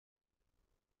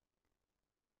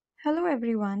Hello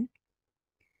everyone.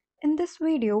 In this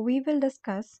video we will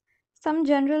discuss some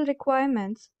general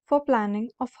requirements for planning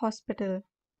of hospital.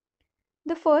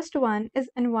 The first one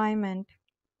is environment.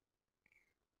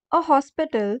 A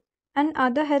hospital and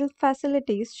other health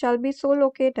facilities shall be so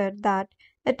located that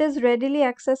it is readily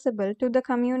accessible to the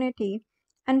community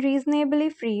and reasonably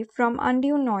free from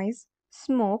undue noise,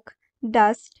 smoke,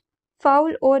 dust,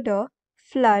 foul odor,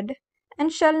 flood,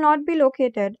 and shall not be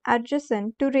located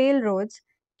adjacent to railroads,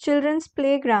 children's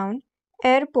playground,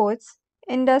 airports,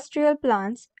 industrial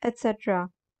plants, etc.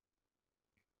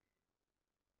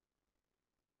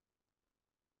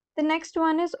 The next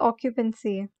one is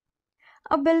occupancy.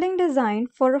 A building designed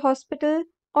for a hospital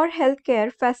or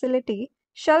healthcare facility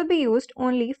shall be used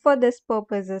only for these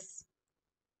purposes.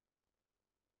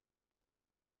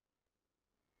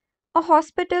 A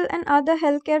hospital and other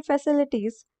healthcare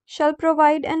facilities shall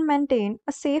provide and maintain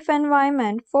a safe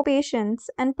environment for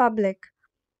patients and public.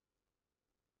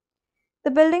 The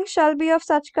building shall be of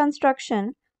such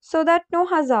construction so that no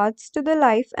hazards to the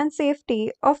life and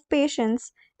safety of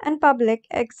patients and public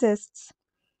exists.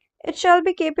 It shall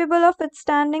be capable of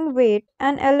withstanding weight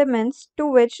and elements to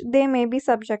which they may be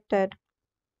subjected.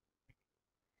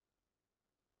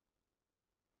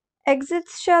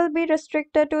 Exits shall be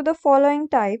restricted to the following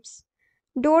types: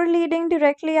 door leading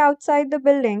directly outside the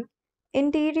building,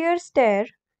 interior stair,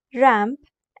 ramp,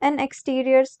 and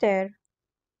exterior stair.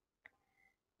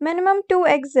 Minimum two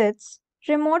exits,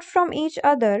 remote from each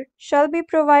other, shall be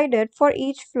provided for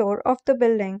each floor of the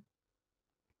building.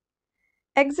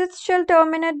 Exits shall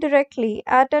terminate directly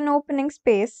at an opening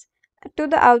space to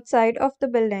the outside of the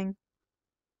building.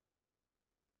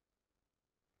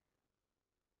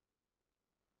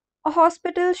 A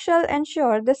hospital shall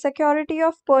ensure the security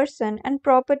of person and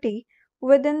property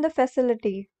within the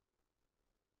facility.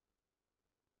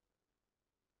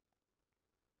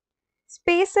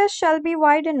 Spaces shall be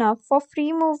wide enough for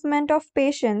free movement of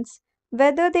patients,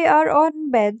 whether they are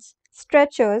on beds,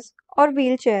 stretchers, or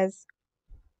wheelchairs.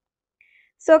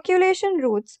 Circulation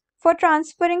routes for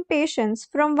transferring patients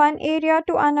from one area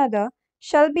to another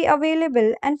shall be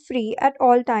available and free at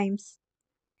all times.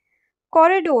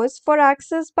 Corridors for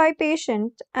access by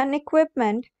patient and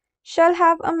equipment shall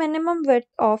have a minimum width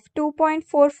of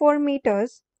 2.44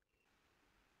 meters.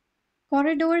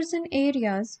 Corridors in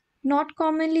areas not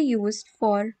commonly used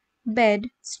for bed,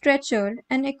 stretcher,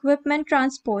 and equipment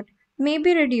transport may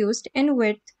be reduced in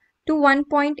width to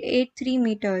 1.83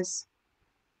 meters.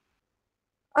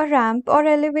 A ramp or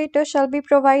elevator shall be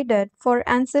provided for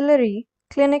ancillary,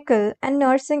 clinical, and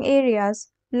nursing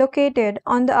areas located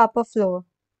on the upper floor.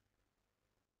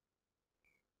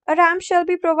 A ramp shall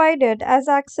be provided as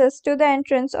access to the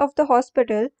entrance of the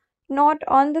hospital, not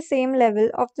on the same level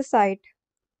of the site.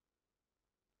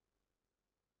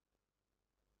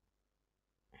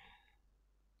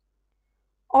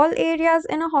 All areas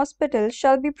in a hospital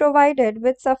shall be provided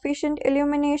with sufficient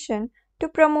illumination to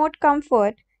promote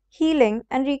comfort, healing,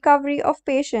 and recovery of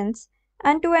patients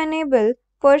and to enable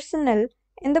personnel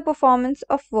in the performance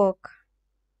of work.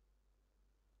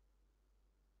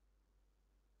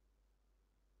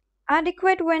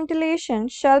 Adequate ventilation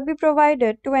shall be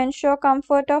provided to ensure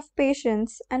comfort of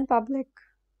patients and public.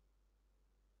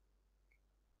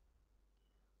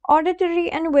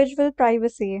 Auditory and visual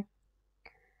privacy.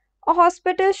 A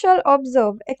hospital shall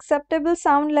observe acceptable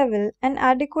sound level and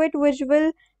adequate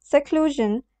visual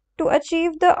seclusion to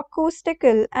achieve the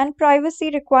acoustical and privacy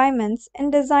requirements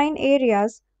in design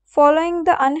areas following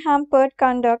the unhampered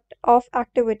conduct of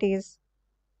activities.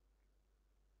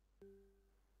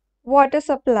 Water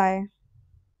supply.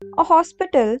 A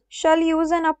hospital shall use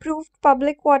an approved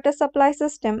public water supply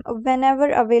system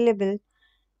whenever available.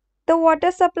 The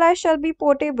water supply shall be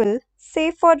potable,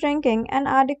 safe for drinking, and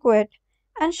adequate,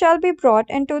 and shall be brought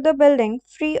into the building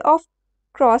free of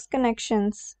cross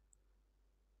connections.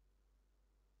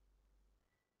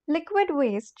 Liquid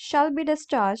waste shall be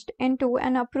discharged into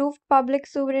an approved public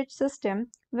sewerage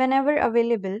system whenever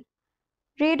available.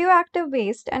 Radioactive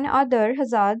waste and other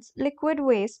hazardous liquid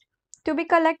waste to be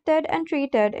collected and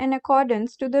treated in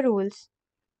accordance to the rules.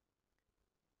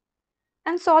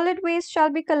 And solid waste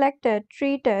shall be collected,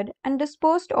 treated, and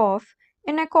disposed of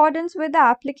in accordance with the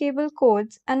applicable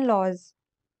codes and laws.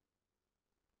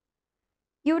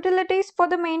 Utilities for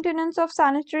the maintenance of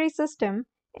sanitary system,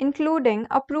 including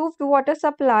approved water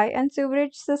supply and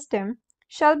sewerage system,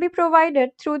 shall be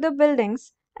provided through the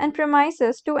buildings and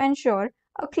premises to ensure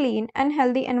a clean and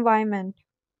healthy environment.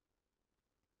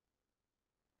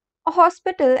 A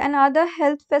hospital and other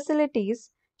health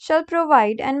facilities shall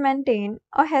provide and maintain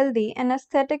a healthy and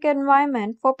aesthetic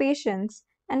environment for patients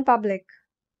and public.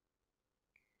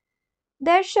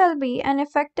 There shall be an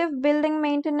effective building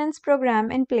maintenance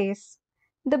program in place.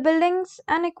 The buildings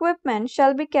and equipment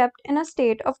shall be kept in a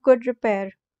state of good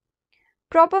repair.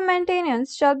 Proper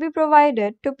maintenance shall be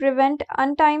provided to prevent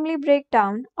untimely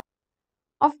breakdown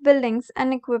of buildings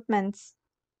and equipments.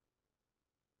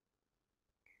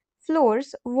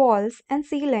 Floors, walls, and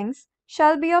ceilings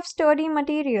shall be of sturdy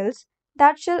materials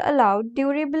that shall allow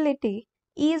durability,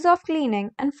 ease of cleaning,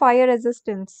 and fire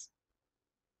resistance.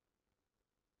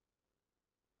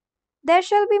 There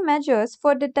shall be measures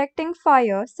for detecting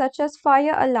fire, such as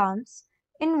fire alarms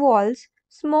in walls,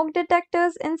 smoke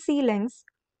detectors in ceilings.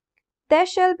 There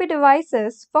shall be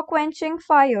devices for quenching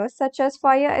fire, such as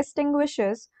fire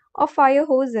extinguishers or fire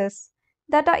hoses,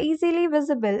 that are easily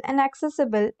visible and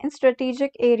accessible in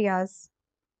strategic areas.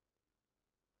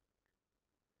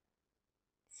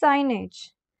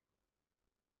 Signage.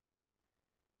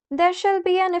 There shall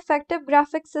be an effective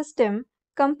graphic system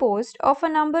composed of a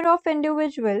number of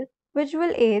individual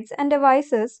visual aids and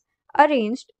devices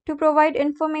arranged to provide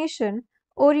information,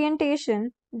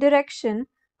 orientation, direction,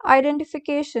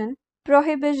 identification,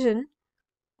 prohibition,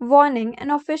 warning,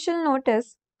 and official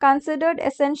notice considered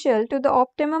essential to the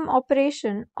optimum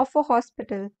operation of a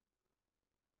hospital.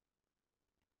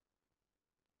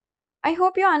 I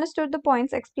hope you understood the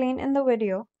points explained in the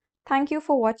video. Thank you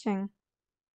for watching.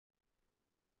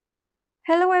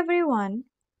 Hello everyone.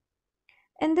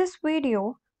 In this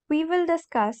video, we will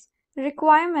discuss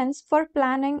requirements for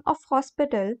planning of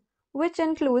hospital, which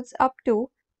includes up to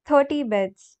 30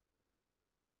 beds.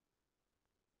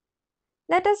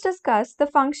 Let us discuss the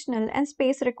functional and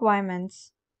space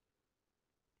requirements.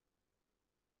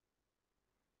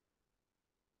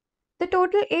 The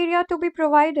total area to be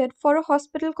provided for a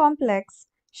hospital complex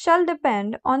shall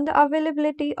depend on the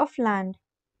availability of land.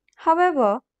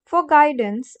 However, for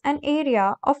guidance, an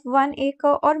area of 1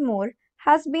 acre or more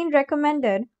has been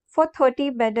recommended for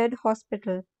 30-bedded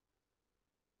hospital.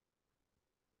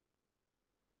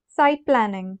 Site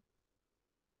planning.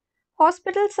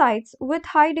 Hospital sites with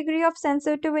high degree of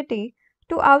sensitivity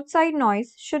to outside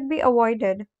noise should be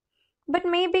avoided, but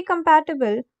may be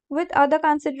compatible with other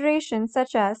considerations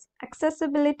such as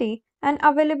accessibility and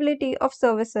availability of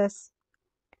services.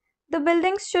 The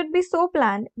buildings should be so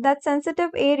planned that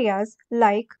sensitive areas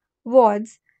like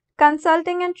wards,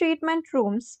 consulting and treatment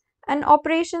rooms, and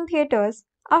operation theaters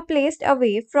are placed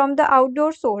away from the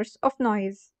outdoor source of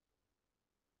noise.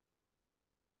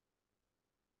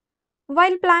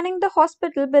 While planning the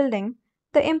hospital building,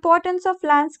 the importance of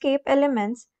landscape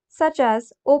elements such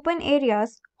as open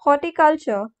areas,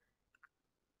 horticulture,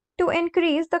 to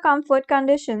increase the comfort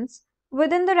conditions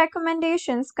within the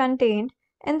recommendations contained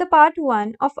in the Part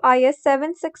 1 of IS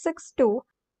 7662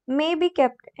 may be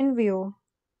kept in view.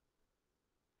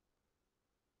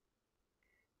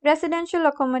 Residential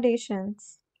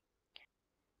accommodations.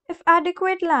 If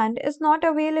adequate land is not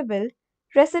available,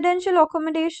 residential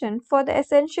accommodation for the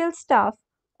essential staff,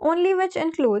 only which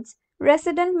includes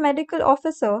resident medical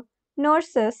officer,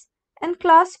 nurses, and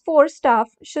class 4 staff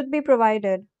should be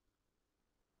provided.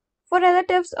 For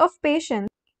relatives of patients,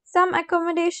 some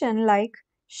accommodation like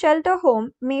shelter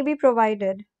home may be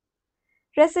provided.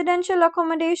 Residential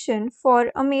accommodation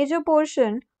for a major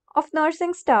portion of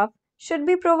nursing staff should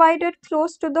be provided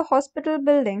close to the hospital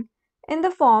building in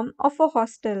the form of a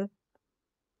hostel.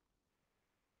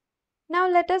 Now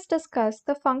let us discuss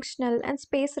the functional and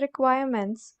space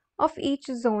requirements of each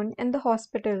zone in the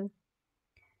hospital.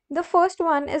 The first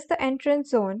one is the entrance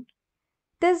zone.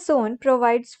 This zone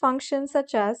provides functions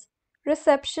such as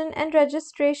reception and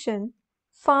registration,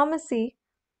 pharmacy,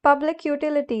 public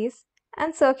utilities,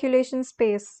 and circulation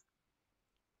space.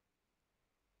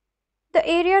 The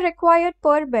area required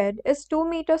per bed is 2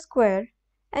 meters square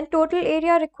and total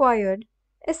area required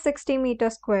is 60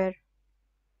 meters square.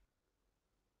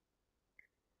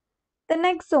 The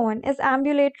next zone is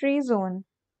ambulatory zone.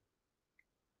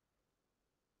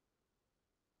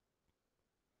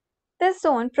 This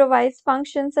zone provides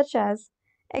functions such as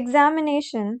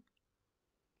examination,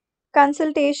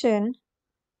 consultation,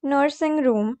 nursing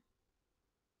room,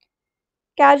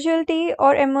 casualty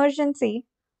or emergency,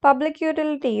 public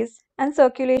utilities, and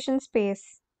circulation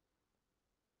space.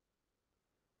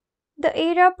 The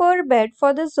area per bed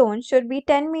for the zone should be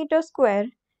 10 meters square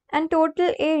and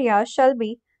total area shall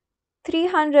be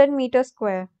 300 meters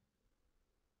square.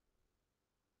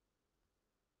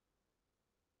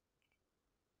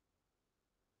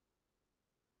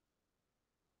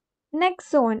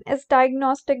 Next zone is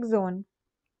diagnostic zone.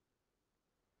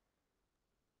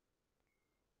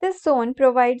 This zone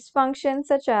provides functions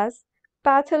such as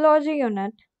pathology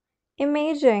unit,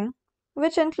 imaging,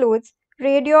 which includes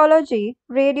radiology,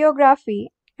 radiography,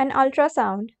 and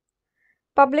ultrasound,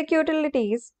 public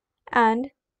utilities,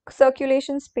 and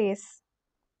circulation space.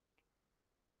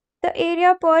 The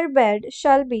area per bed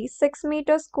shall be 6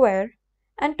 meters square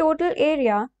and total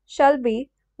area shall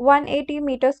be 180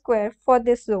 meters square for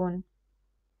this zone.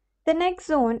 The next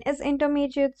zone is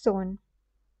intermediate zone.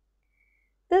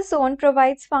 This zone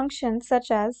provides functions such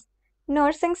as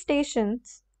nursing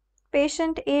stations,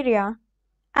 patient area,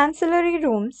 ancillary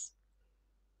rooms,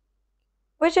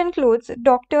 which includes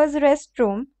doctor's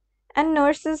restroom and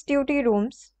nurses' duty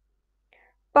rooms,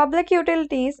 public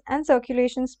utilities, and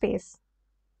circulation space.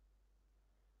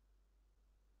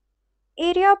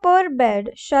 Area per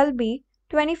bed shall be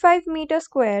 25 meters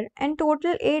square and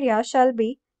total area shall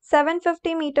be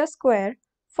 750 meters square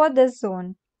for this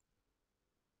zone.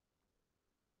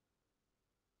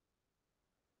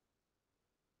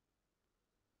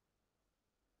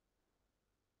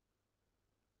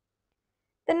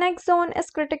 The next zone is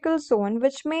critical zone,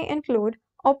 which may include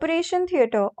operation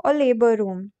theatre or labor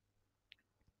room.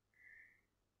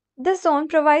 This zone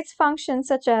provides functions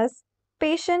such as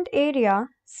patient area,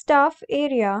 staff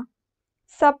area,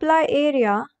 supply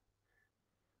area,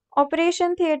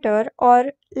 operation theatre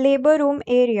or labor room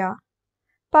area,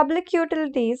 public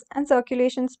utilities, and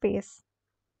circulation space.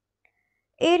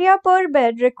 Area per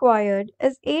bed required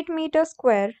is 8 meters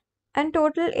square and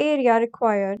total area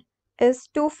required is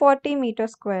 240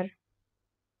 meters square.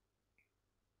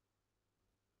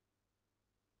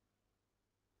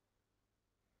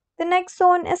 The next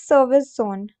zone is service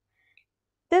zone.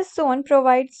 This zone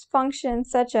provides functions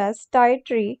such as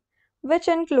dietary, which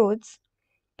includes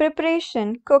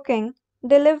preparation, cooking,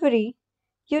 delivery,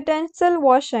 utensil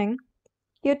washing,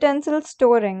 utensil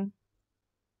storing,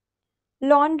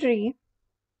 laundry,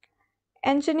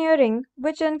 engineering,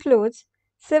 which includes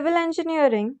civil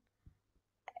engineering,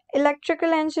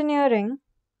 electrical engineering,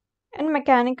 and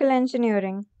mechanical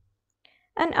engineering,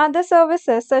 and other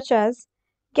services such as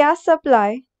gas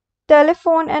supply,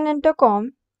 telephone and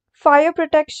intercom, fire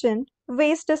protection,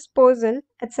 waste disposal,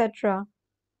 etc.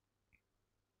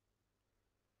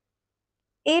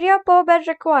 Area per bed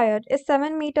required is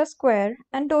 7 meters square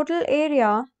and total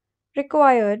area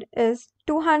required is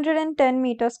 210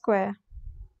 meters square.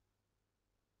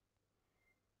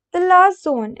 The last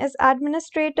zone is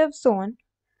administrative zone,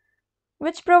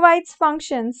 which provides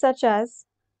functions such as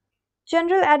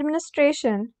general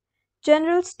administration,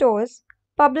 general stores,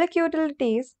 public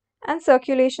utilities, and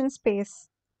circulation space.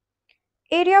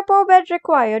 Area per bed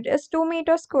required is 2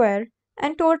 meters square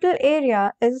and total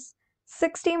area is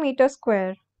 60 meters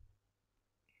square.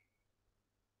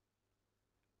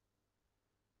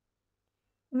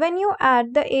 When you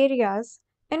add the areas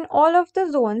in all of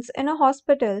the zones in a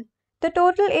hospital, the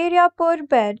total area per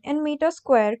bed in meter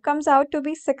square comes out to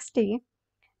be 60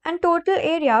 and total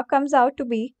area comes out to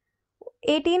be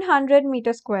 1800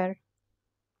 meter square.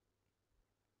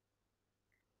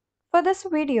 For this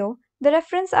video, the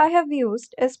reference I have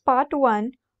used is part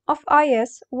 1 of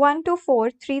IS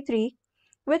 12433,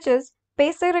 which is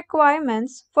Basic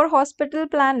Requirements for Hospital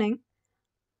Planning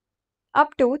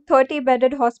up to 30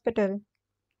 bedded hospital.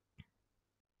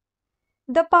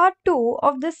 The part 2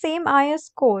 of the same IS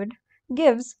code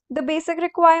gives the basic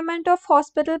requirement of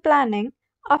hospital planning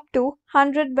up to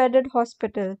 100 bedded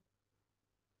hospital.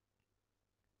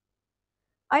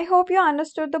 I hope you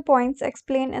understood the points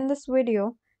explained in this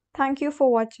video. Thank you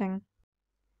for watching.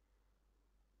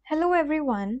 Hello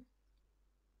everyone.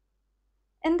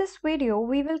 In this video,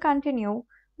 we will continue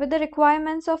with the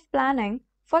requirements of planning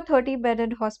for 30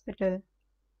 bedded hospital.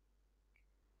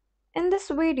 In this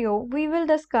video, we will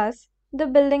discuss the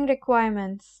building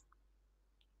requirements.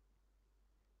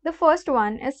 The first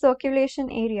one is circulation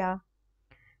area.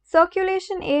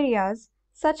 Circulation areas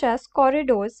such as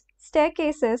corridors,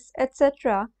 staircases,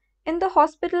 etc. in the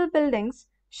hospital buildings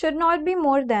should not be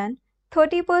more than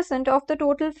 30% of the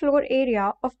total floor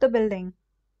area of the building.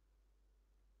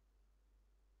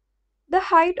 The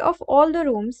height of all the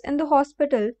rooms in the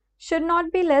hospital should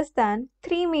not be less than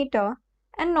 3 meter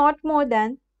and not more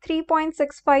than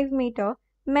 3.65 meter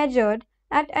measured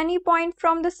at any point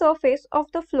from the surface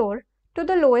of the floor to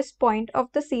the lowest point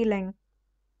of the ceiling.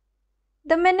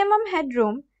 The minimum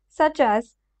headroom, such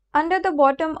as under the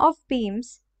bottom of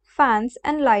beams, fans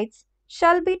and lights,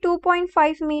 shall be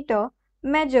 2.5 meter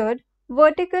measured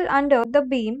vertical under the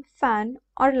beam, fan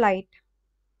or light.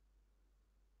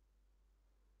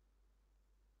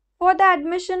 For the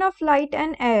admission of light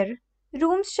and air,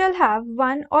 rooms shall have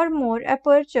one or more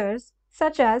apertures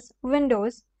such as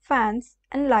windows, fans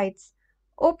and lights,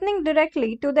 opening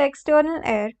directly to the external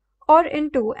air or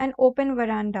into an open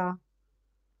veranda.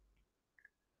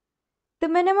 The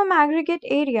minimum aggregate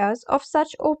areas of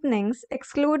such openings,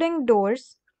 excluding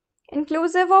doors,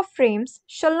 inclusive of frames,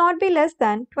 shall not be less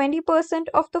than 20%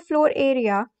 of the floor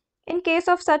area in case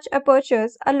of such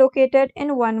apertures are located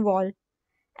in one wall,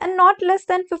 and not less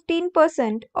than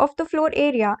 15% of the floor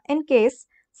area in case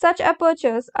such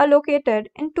apertures are located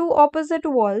in two opposite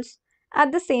walls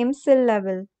at the same sill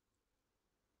level.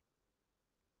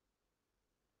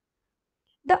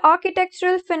 The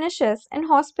architectural finishes in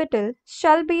hospital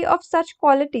shall be of such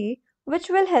quality which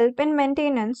will help in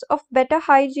maintenance of better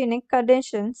hygienic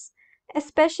conditions,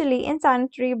 especially in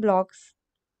sanitary blocks.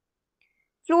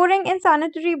 Flooring in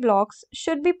sanitary blocks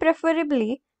should be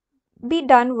preferably be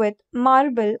done with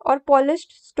marble or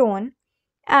polished stone,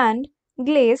 and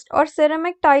glazed or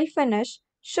ceramic tile finish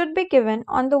should be given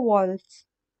on the walls.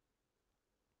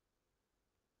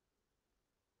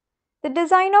 The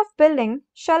design of building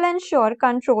shall ensure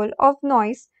control of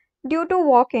noise due to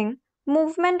walking,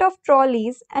 movement of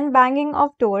trolleys and banging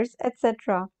of doors,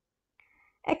 etc.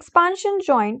 Expansion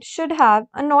joint should have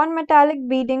a non-metallic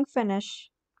beading finish.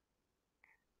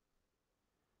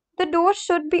 The doors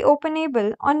should be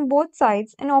openable on both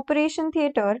sides in operation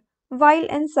theatre while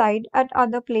inside at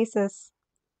other places.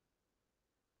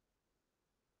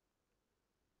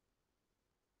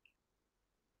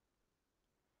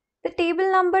 The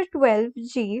table number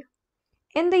 12G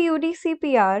in the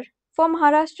UDCPR for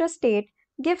Maharashtra state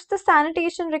gives the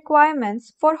sanitation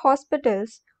requirements for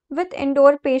hospitals with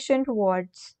indoor patient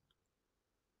wards.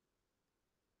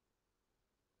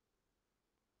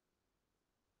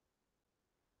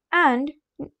 And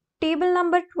table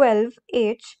number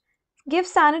 12H gives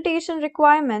sanitation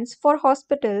requirements for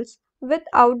hospitals with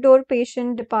outdoor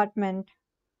patient department.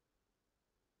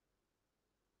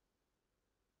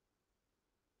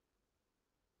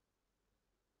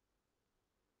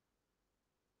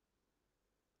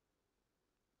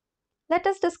 Let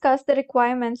us discuss the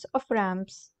requirements of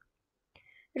ramps.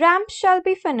 Ramps shall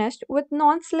be finished with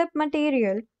non-slip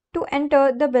material to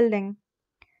enter the building.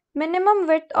 Minimum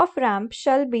width of ramp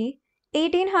shall be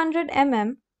 1800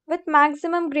 mm with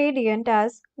maximum gradient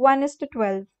as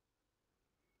 1:12.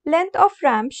 Length of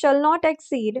ramp shall not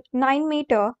exceed 9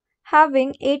 meter,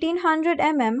 having 1800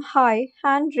 mm high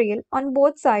handrail on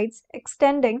both sides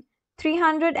extending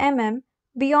 300 mm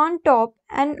beyond top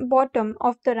and bottom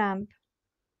of the ramp.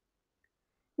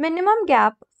 Minimum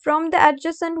gap from the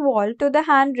adjacent wall to the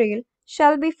handrail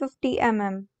shall be 50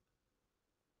 mm.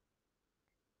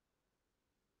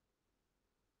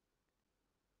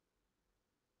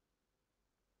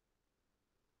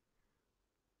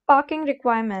 Parking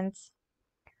requirements.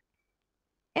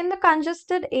 In the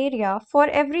congested area, for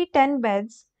every 10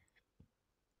 beds,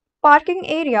 parking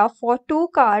area for 2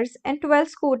 cars and 12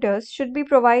 scooters should be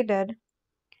provided.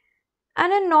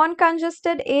 And in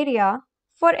non-congested area,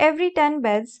 for every 10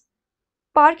 beds,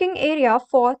 parking area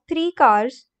for 3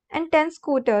 cars and 10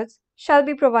 scooters shall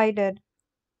be provided.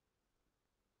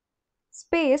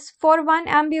 Space for 1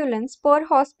 ambulance per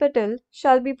hospital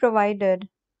shall be provided.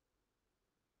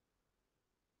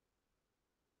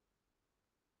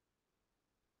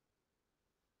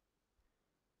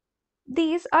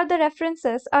 These are the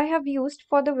references I have used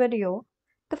for the video.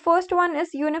 The first one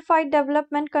is Unified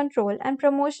Development Control and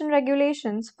Promotion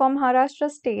Regulations from Maharashtra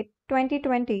State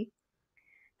 2020.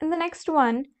 And the next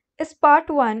one is Part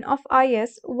 1 of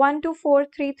IS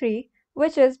 12433,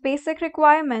 which is Basic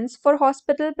Requirements for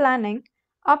Hospital Planning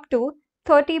up to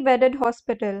 30 bedded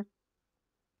hospital.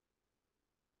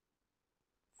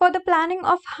 For the planning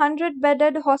of 100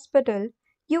 bedded hospital,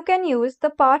 you can use the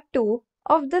Part 2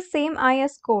 of the same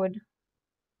IS code.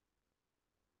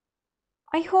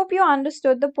 I hope you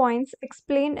understood the points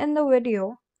explained in the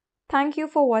video. Thank you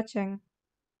for watching.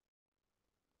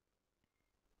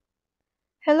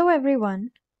 Hello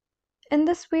everyone. In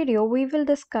this video, we will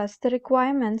discuss the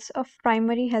requirements of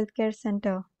primary healthcare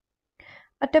center.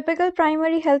 A typical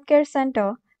primary healthcare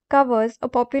center covers a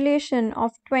population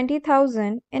of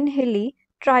 20,000 in hilly,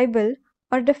 tribal,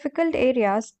 or difficult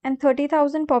areas and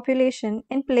 30,000 population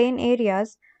in plain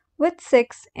areas with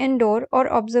 6 indoor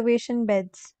or observation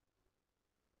beds.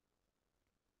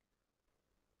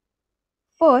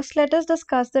 First, let us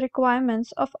discuss the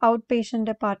requirements of outpatient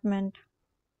department.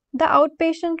 The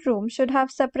outpatient room should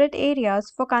have separate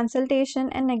areas for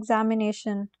consultation and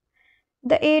examination.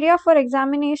 The area for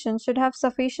examination should have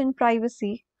sufficient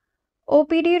privacy.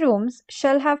 OPD rooms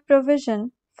shall have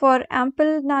provision for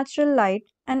ample natural light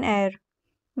and air.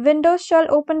 Windows shall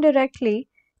open directly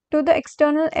to the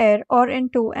external air or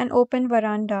into an open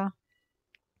veranda.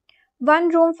 One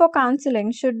room for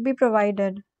counseling should be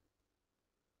provided.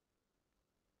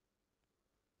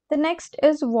 The next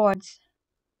is wards.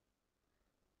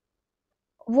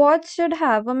 Wards should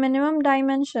have a minimum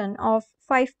dimension of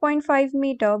 5.5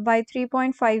 meter by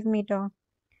 3.5 meter.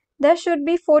 There should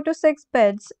be 4 to 6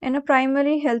 beds in a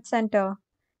primary health center.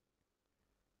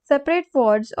 Separate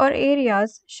wards or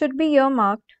areas should be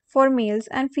earmarked for males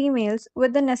and females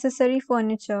with the necessary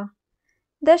furniture.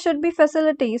 There should be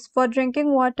facilities for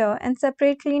drinking water and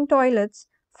separate clean toilets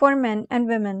for men and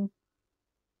women.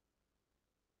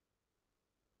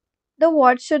 The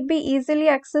ward should be easily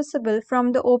accessible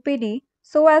from the OPD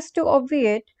so as to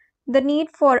obviate the need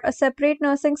for a separate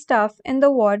nursing staff in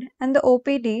the ward and the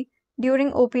OPD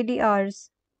during OPD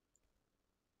hours.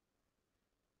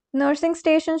 Nursing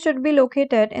stations should be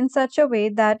located in such a way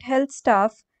that health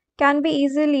staff can be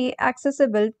easily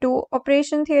accessible to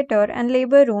operation theatre and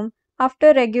labor room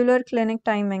after regular clinic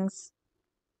timings.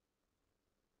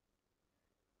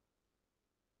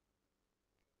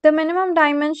 The minimum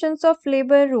dimensions of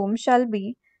labor room shall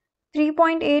be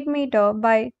 3.8 meter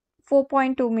by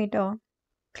 4.2 meter.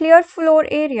 Clear floor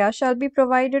area shall be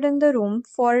provided in the room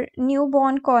for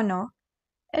newborn corner.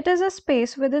 It is a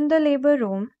space within the labor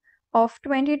room of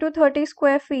 20 to 30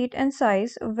 square feet in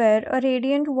size where a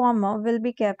radiant warmer will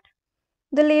be kept.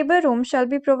 The labor room shall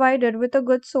be provided with a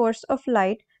good source of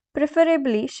light,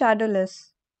 preferably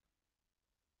shadowless.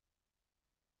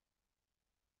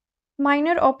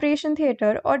 Minor operation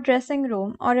theatre or dressing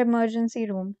room or emergency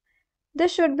room.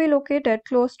 This should be located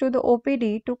close to the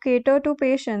OPD to cater to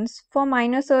patients for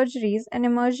minor surgeries and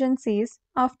emergencies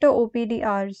after OPD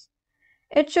hours.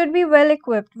 It should be well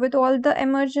equipped with all the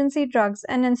emergency drugs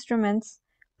and instruments.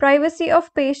 Privacy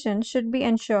of patients should be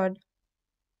ensured.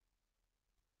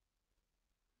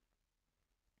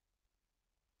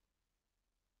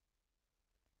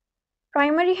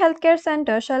 Primary healthcare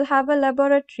center shall have a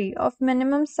laboratory of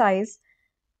minimum size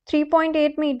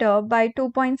 3.8 meter by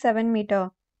 2.7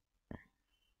 meter.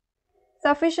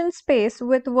 Sufficient space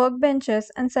with workbenches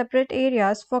and separate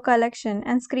areas for collection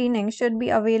and screening should be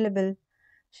available.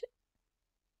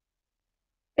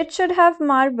 It should have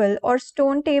marble or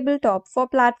stone tabletop for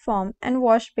platform and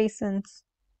wash basins.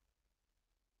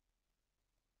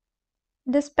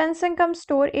 Dispensing cum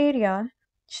store area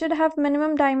should have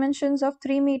minimum dimensions of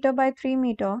 3 meter by 3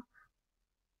 meter.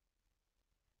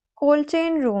 Cold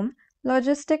chain room,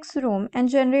 logistics room, and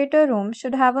generator room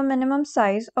should have a minimum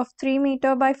size of 3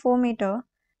 meter by 4 meter.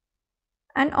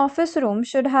 An office room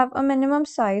should have a minimum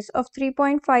size of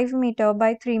 3.5 meter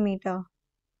by 3 meter.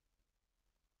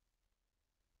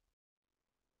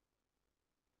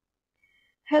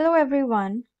 Hello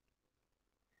everyone.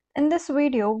 In this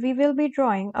video, we will be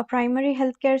drawing a primary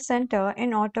healthcare center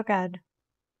in AutoCAD.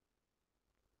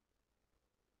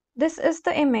 This is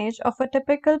the image of a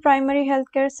typical primary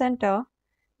healthcare center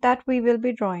that we will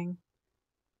be drawing.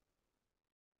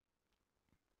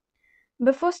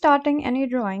 Before starting any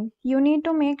drawing, you need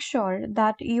to make sure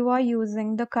that you are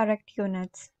using the correct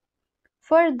units.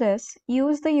 For this,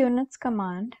 use the units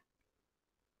command.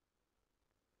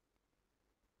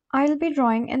 I'll be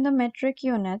drawing in the metric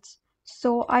units,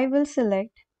 so I will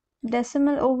select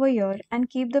decimal over here and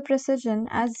keep the precision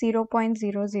as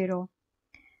 0.00.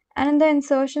 And in the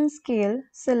insertion scale,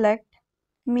 select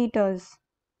meters.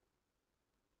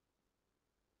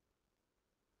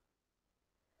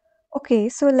 Okay,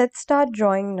 so let's start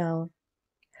drawing now.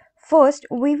 First,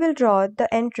 we will draw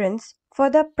the entrance for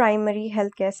the primary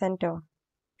healthcare center.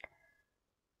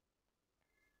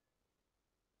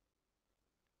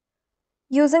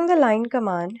 Using the line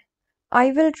command,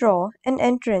 I will draw an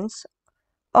entrance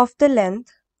of the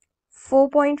length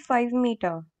 4.5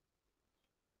 meter.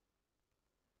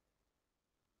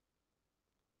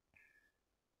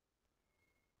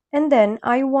 And then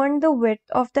I want the width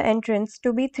of the entrance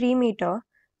to be 3 meter,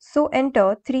 so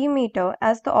enter 3 meter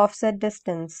as the offset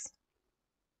distance.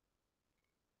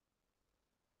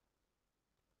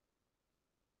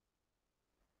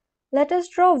 Let us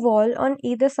draw a wall on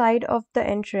either side of the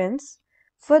entrance.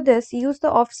 For this, use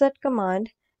the offset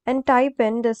command and type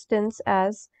in distance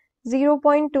as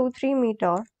 0.23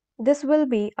 meter. This will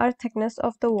be our thickness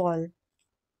of the wall.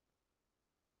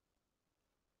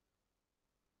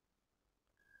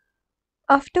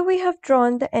 After we have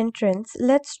drawn the entrance,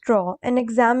 let's draw an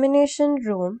examination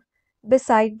room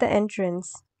beside the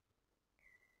entrance.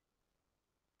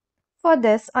 For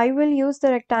this, I will use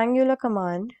the rectangular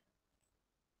command.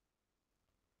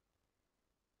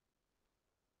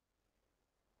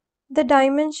 The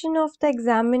dimension of the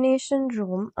examination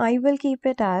room, I will keep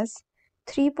it as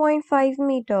 3.5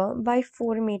 meter by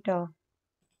 4 meter.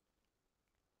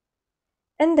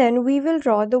 And then we will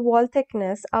draw the wall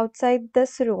thickness outside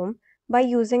this room by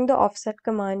using the offset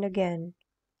command again.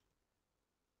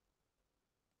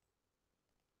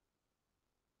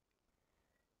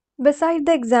 Beside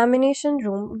the examination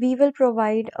room, we will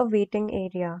provide a waiting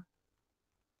area.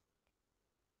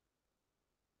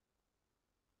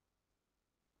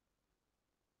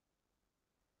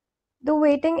 The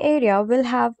waiting area will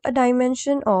have a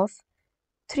dimension of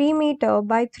 3 meter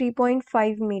by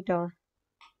 3.5 meter.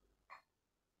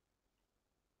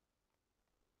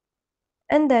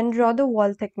 And then draw the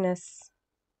wall thickness.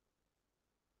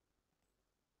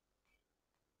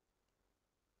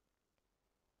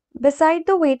 Beside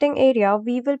the waiting area,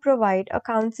 we will provide a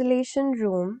cancellation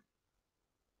room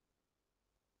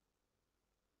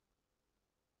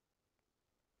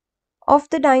of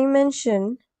the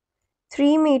dimension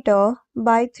 3 meter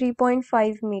by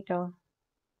 3.5 meter.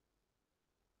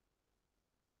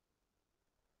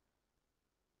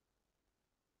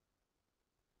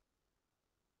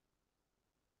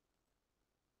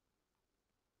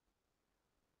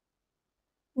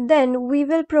 Then we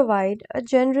will provide a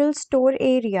general store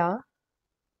area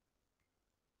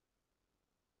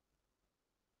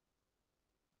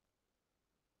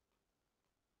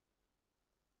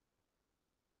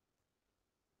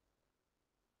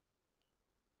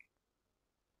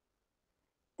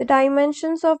The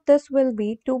dimensions of this will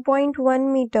be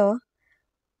 2.1 meter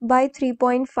by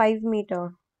 3.5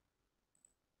 meter.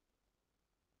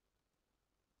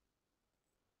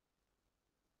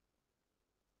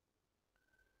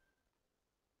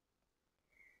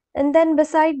 And then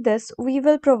beside this, we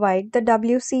will provide the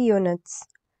WC units.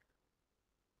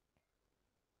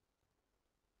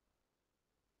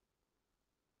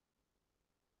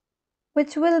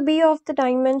 Which will be of the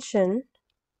dimension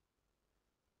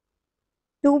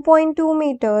 2.2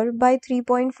 meter by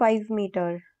 3.5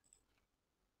 meter.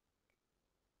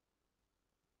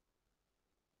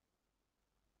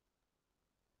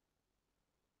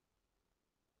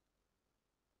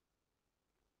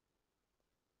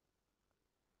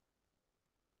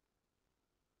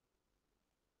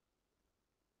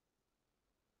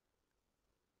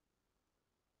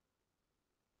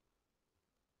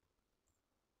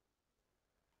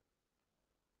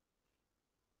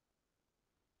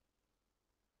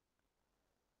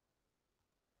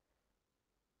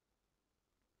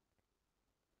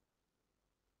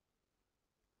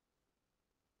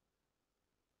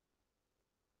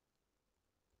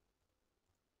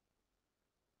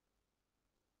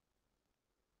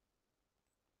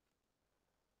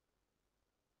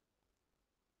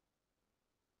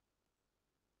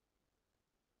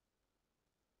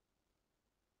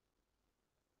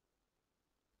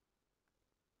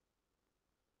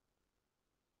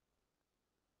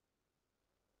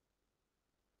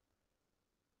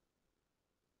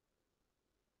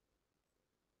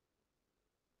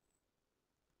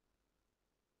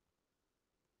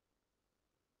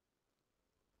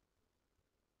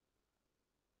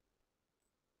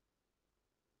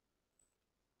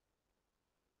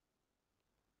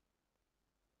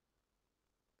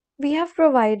 We have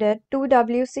provided two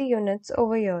WC units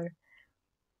over here.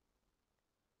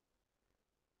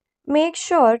 Make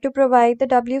sure to provide the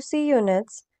WC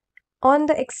units on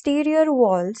the exterior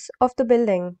walls of the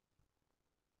building.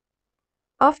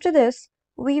 After this,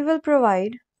 we will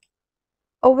provide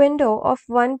a window of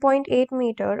 1.8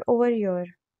 meter over here.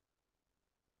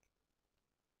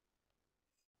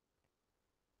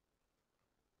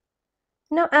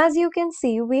 Now as you can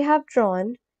see, we have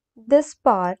drawn this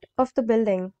part of the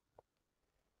building.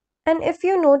 And if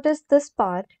you notice, this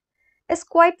part is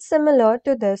quite similar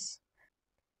to this.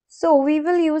 So we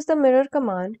will use the mirror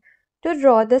command to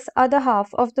draw this other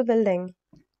half of the building.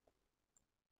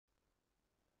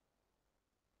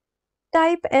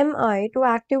 Type MI to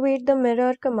activate the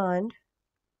mirror command.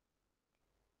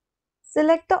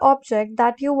 Select the object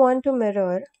that you want to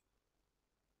mirror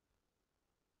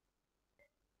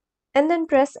and then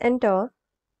press enter.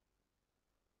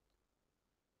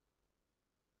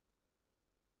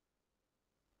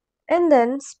 And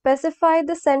then specify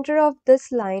the center of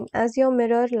this line as your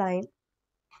mirror line.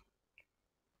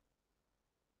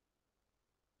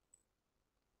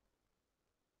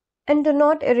 And do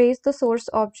not erase the source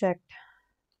object.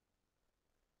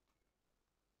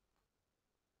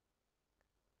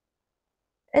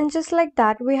 And just like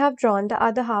that, we have drawn the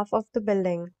other half of the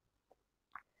building.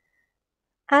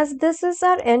 As this is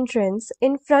our entrance,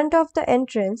 in front of the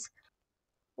entrance,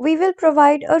 we will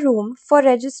provide a room for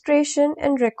registration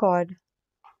and record.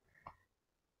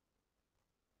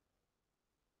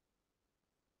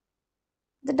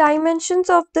 The dimensions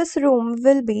of this room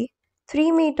will be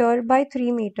 3 meter by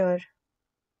 3 meter.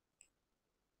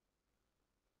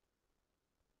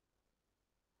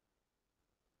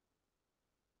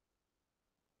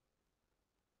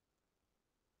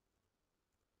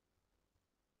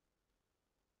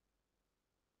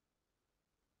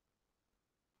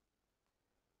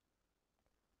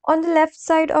 On the left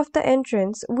side of the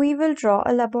entrance, we will draw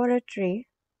a laboratory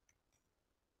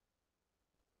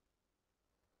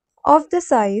of the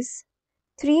size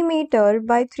 3 meter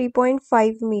by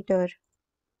 3.5 meter.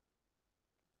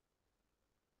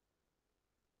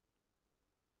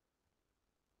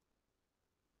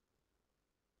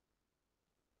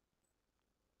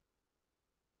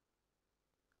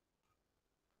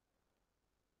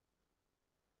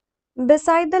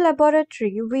 Beside the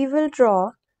laboratory, we will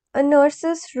draw a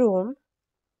nurse's room.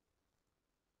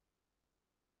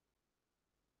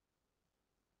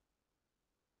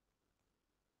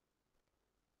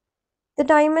 The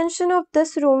dimension of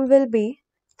this room will be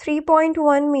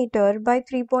 3.1 meter by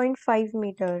 3.5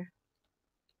 meter.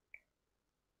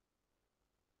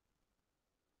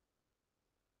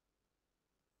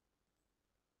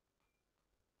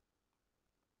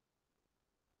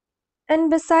 And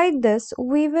beside this,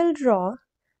 we will draw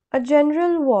a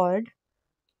general ward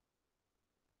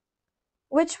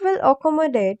which will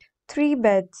accommodate 3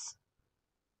 beds.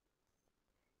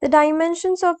 The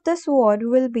dimensions of this ward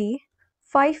will be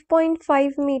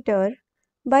 5.5 meter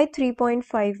by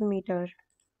 3.5 meter.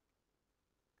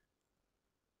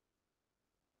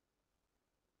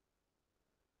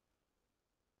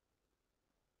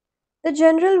 The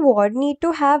general ward need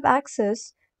to have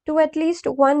access to at least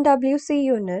one WC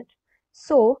unit,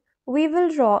 so we will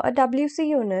draw a WC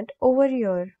unit over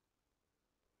here.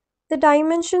 The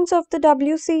dimensions of the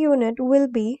WC unit will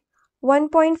be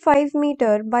 1.5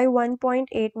 meter by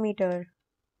 1.8 meter.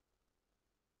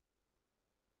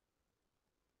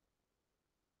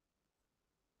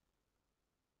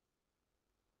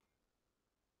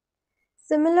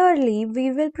 Similarly,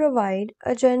 we will provide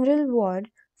a general ward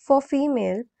for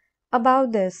female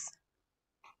above this.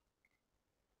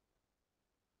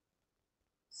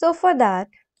 So for that,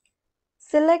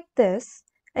 select this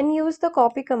and use the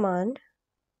copy command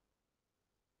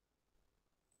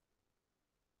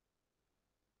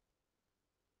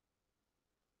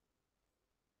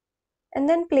and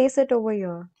then place it over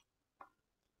here.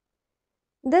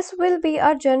 This will be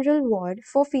our general ward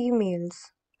for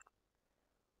females.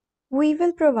 We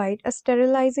will provide a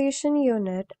sterilization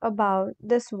unit above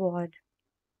this ward.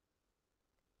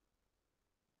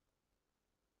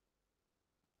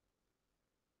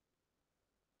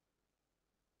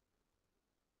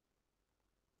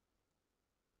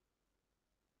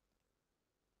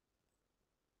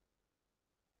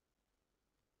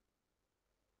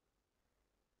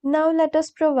 Now let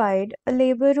us provide a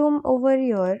labor room over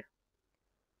here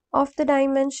of the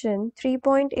dimension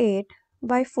 3.8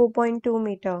 by 4.2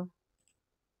 meter.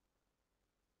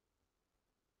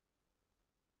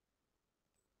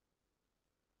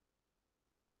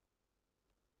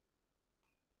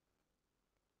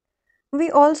 We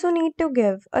also need to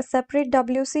give a separate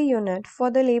WC unit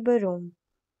for the labor room.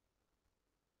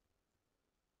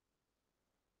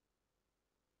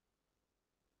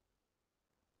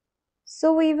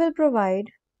 So we will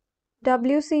provide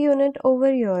WC unit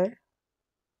over here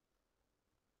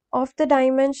of the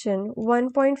dimension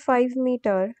 1.5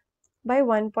 meter by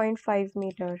 1.5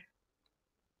 meter.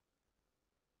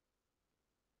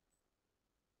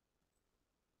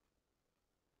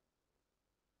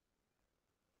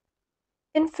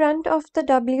 In front of the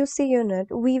WC unit,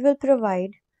 we will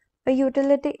provide a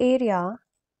utility area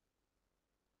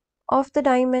of the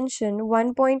dimension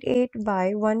 1.8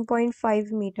 by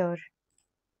 1.5 meter.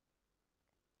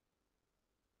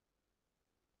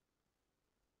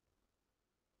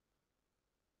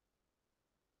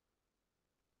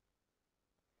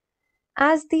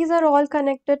 As these are all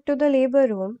connected to the labor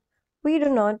room, we do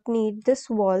not need this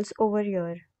walls over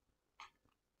here.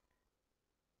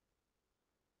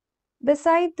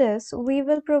 Beside this, we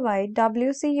will provide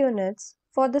WC units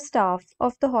for the staff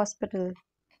of the hospital,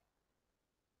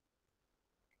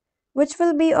 which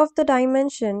will be of the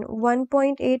dimension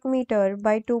 1.8 meter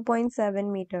by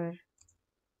 2.7 meter.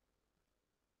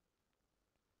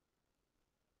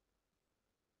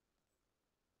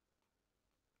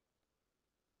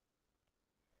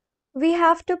 We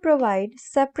have to provide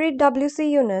separate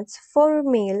WC units for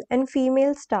male and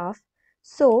female staff,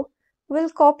 so we'll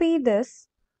copy this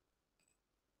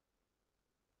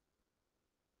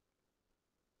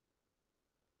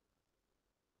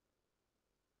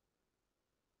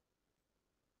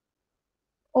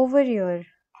over here.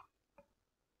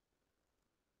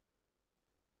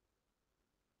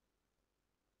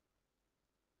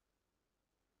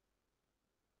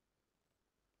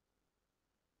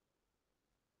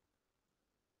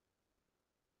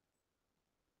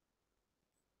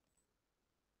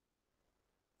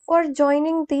 For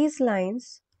joining these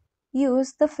lines,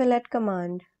 use the fillet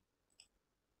command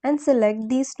and select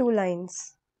these two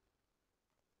lines.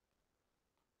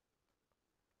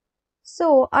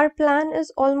 So our plan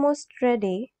is almost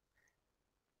ready.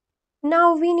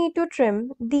 Now we need to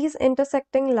trim these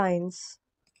intersecting lines.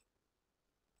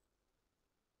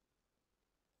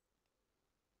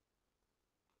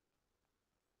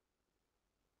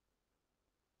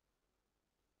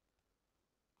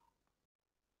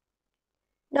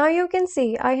 Now you can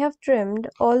see I have trimmed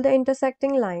all the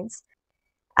intersecting lines.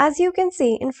 As you can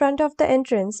see in front of the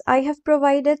entrance, I have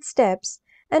provided steps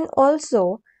and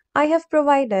also I have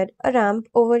provided a ramp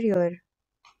over here.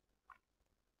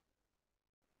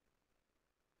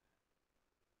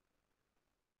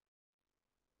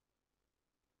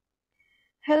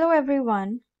 Hello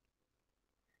everyone.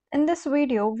 In this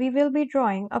video, we will be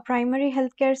drawing a primary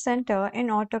healthcare center in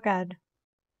AutoCAD.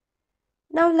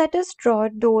 Now let us draw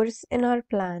doors in our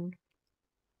plan.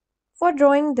 For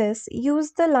drawing this,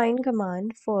 use the line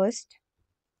command first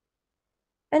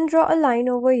and draw a line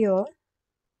over here.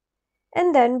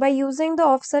 And then by using the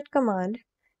offset command,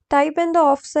 type in the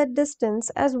offset distance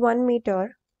as 1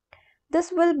 meter.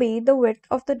 This will be the width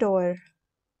of the door.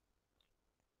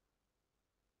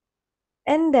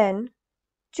 And then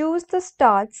choose the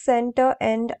start, center,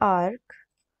 end arc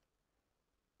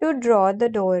to draw the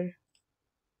door.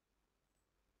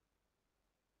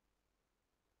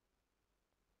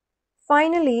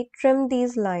 Finally, trim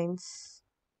these lines.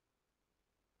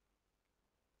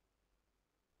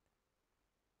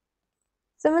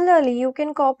 Similarly, you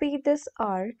can copy this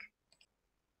arc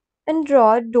and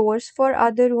draw doors for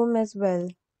other room as well.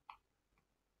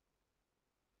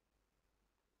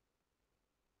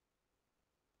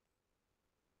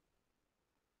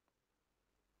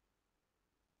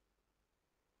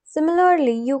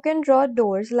 Similarly, you can draw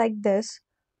doors like this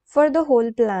for the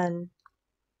whole plan.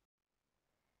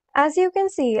 As you can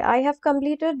see, I have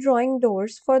completed drawing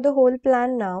doors for the whole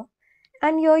plan now.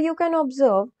 And here you can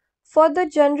observe, for the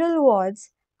general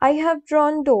wards, I have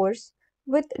drawn doors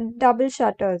with double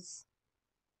shutters.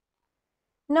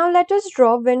 Now let us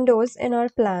draw windows in our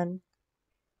plan.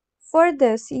 For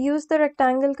this, use the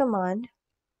rectangle command.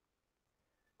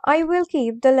 I will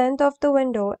keep the length of the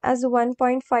window as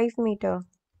 1.5 meter.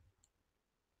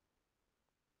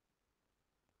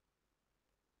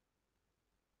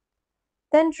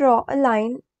 Then draw a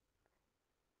line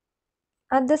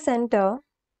at the center.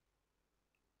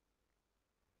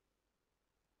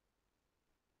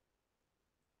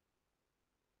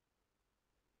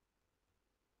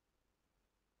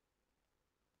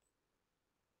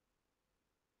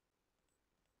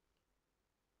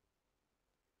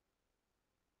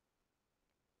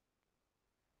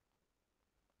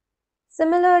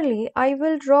 Similarly, I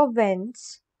will draw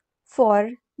vents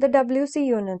for the WC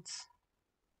units.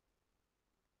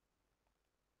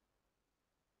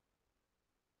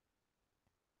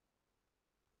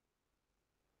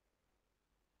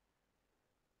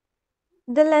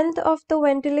 The length of the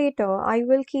ventilator, I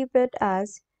will keep it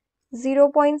as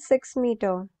 0.6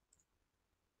 meter.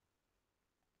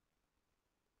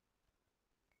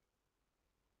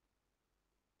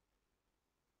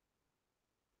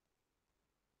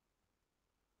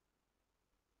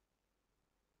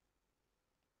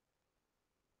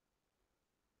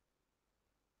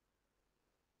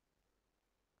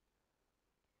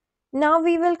 Now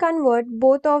we will convert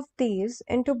both of these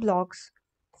into blocks.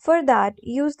 For that,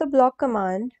 use the block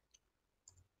command.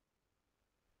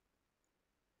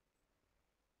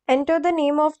 Enter the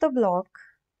name of the block.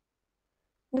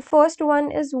 The first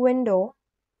one is window.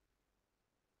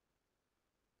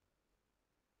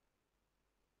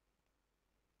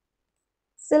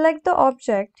 Select the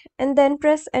object and then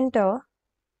press enter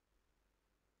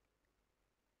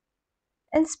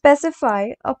and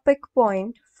specify a pick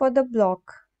point for the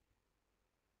block.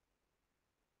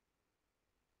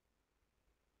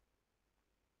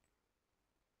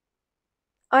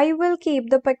 I will keep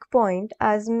the pick point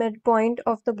as midpoint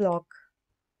of the block.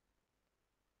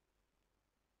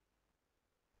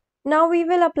 Now we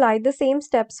will apply the same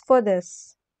steps for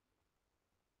this.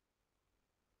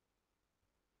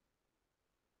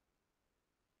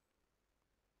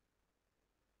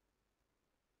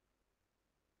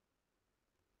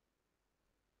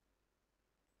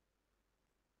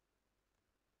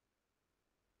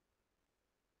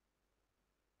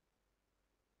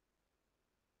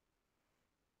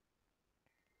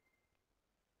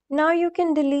 Now you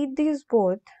can delete these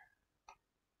both.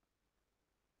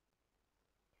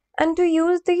 And to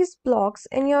use these blocks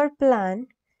in your plan,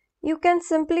 you can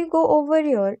simply go over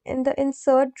here in the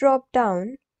insert drop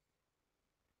down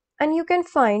and you can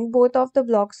find both of the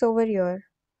blocks over here.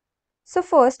 So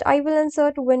first I will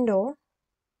insert window.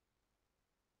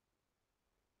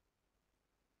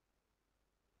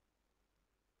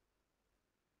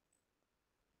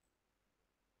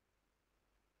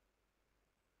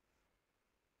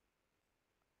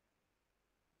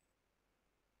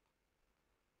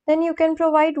 Then you can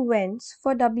provide vents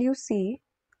for WC.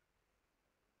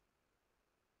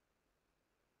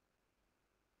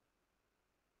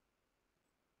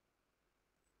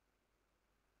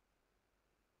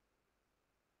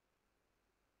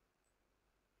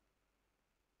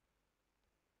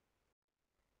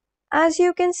 As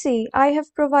you can see, I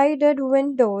have provided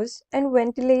windows and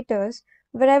ventilators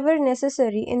wherever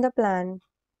necessary in the plan.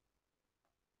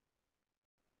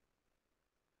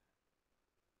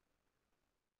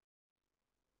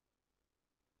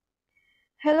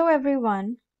 Hello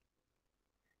everyone.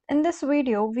 In this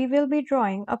video, we will be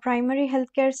drawing a primary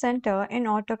healthcare center in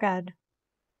AutoCAD.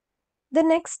 The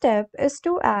next step is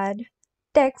to add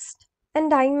text and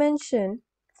dimension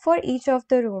for each of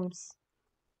the rooms.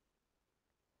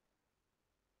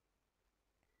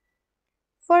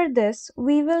 For this,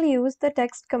 we will use the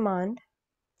text command.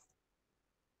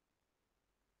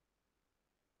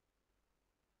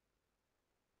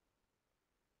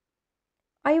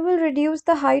 I will reduce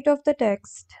the height of the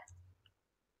text.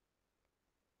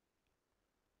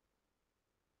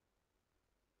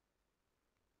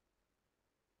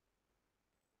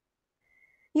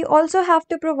 You also have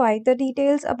to provide the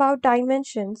details about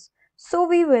dimensions, so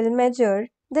we will measure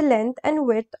the length and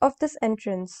width of this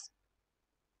entrance.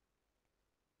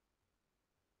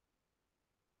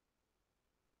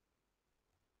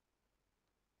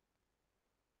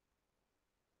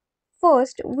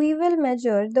 First, we will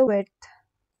measure the width,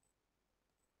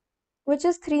 which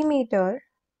is 3 meter,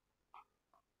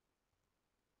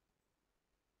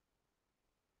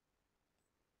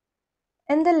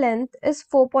 and the length is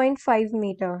 4.5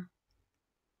 meter.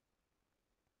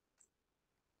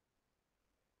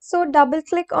 So double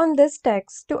click on this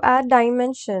text to add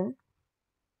dimension.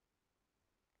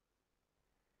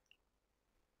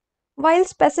 While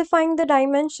specifying the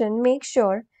dimension, make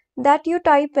sure that you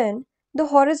type in the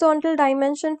horizontal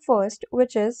dimension first,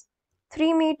 which is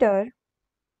 3 meter,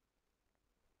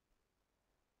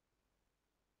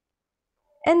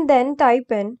 and then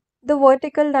type in the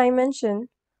vertical dimension,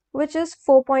 which is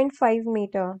 4.5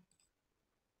 meter.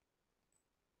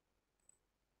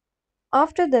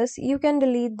 After this, you can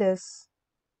delete this.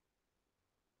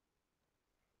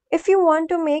 If you want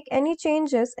to make any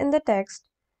changes in the text,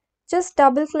 just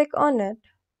double click on it.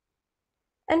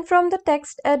 And from the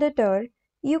text editor,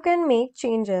 you can make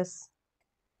changes.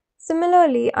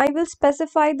 Similarly, I will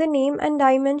specify the name and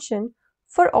dimension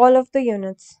for all of the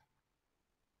units.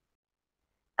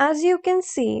 As you can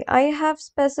see, I have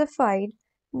specified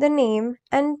the name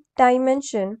and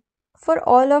dimension for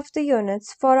all of the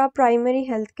units for our primary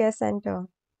healthcare center.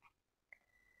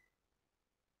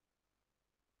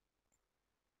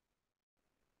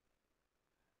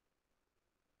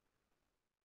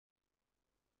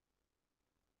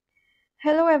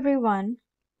 Hello everyone.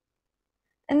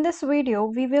 In this video,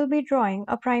 we will be drawing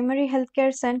a primary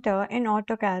healthcare center in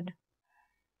AutoCAD.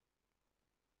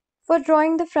 For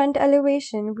drawing the front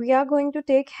elevation, we are going to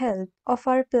take help of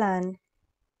our plan.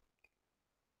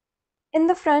 In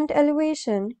the front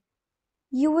elevation,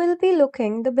 you will be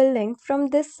looking the building from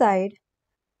this side.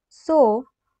 So,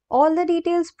 all the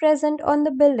details present on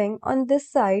the building on this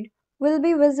side will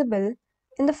be visible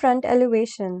in the front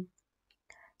elevation.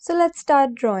 So let's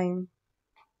start drawing.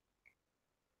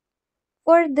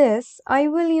 For this, I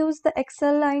will use the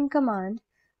Excel line command.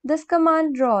 This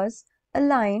command draws a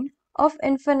line of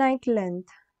infinite length.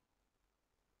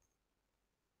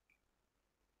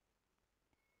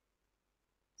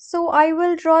 So I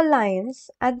will draw lines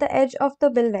at the edge of the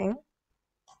building.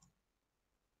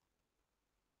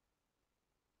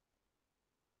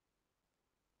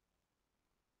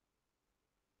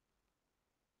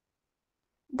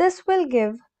 This will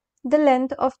give the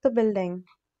length of the building.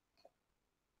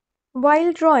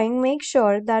 While drawing, make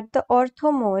sure that the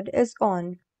ortho mode is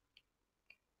on.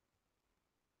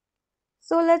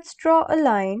 So let's draw a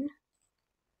line.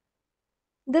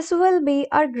 This will be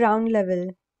our ground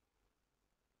level.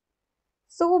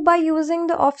 So by using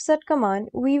the offset command,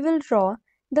 we will draw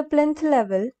the plinth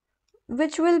level,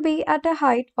 which will be at a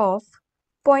height of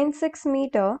 0.6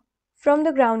 meter from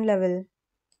the ground level.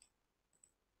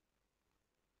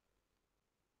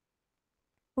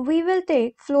 We will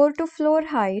take floor to floor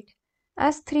height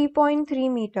as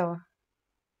 3.3 meter.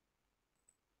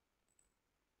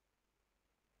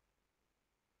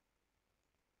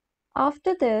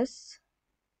 After this,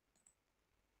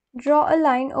 draw a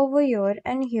line over here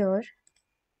and here,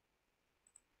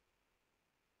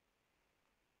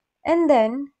 and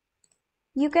then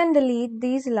you can delete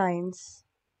these lines.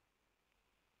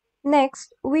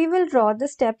 Next, we will draw the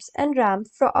steps and ramp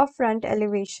for our front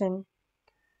elevation.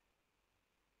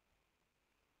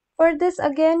 For this,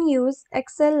 again use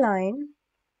Excel line.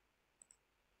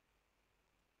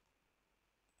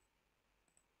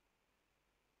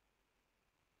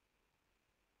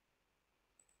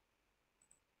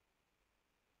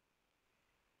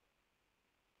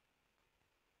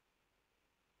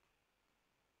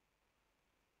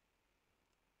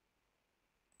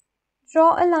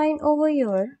 Draw a line over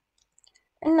here,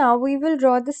 and now we will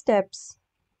draw the steps.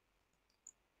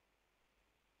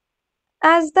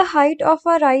 As the height of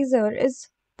our riser is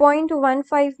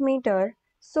 0.15 meter,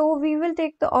 so we will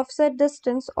take the offset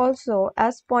distance also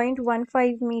as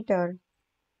 0.15 meter.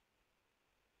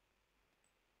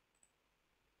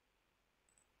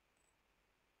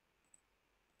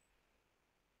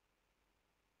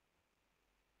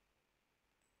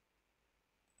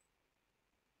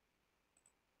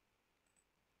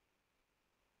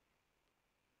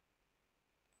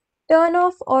 Turn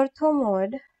off ortho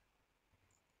mode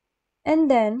and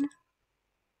then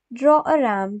draw a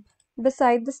ramp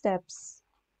beside the steps.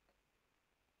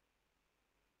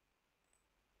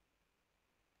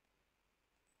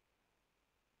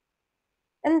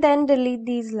 And then delete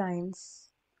these lines.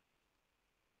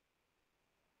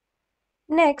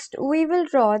 Next, we will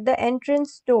draw the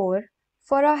entrance door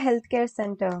for our healthcare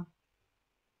center.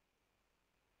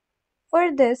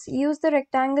 For this, use the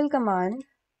rectangle command.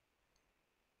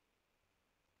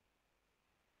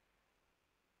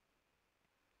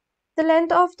 The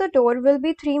length of the door will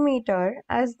be 3 meter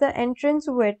as the entrance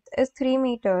width is 3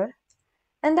 meter,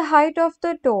 and the height of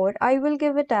the door I will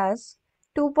give it as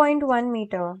 2.1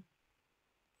 meter.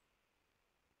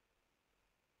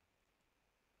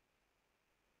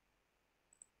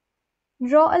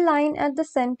 Draw a line at the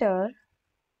center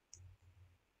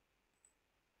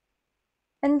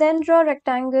and then draw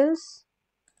rectangles.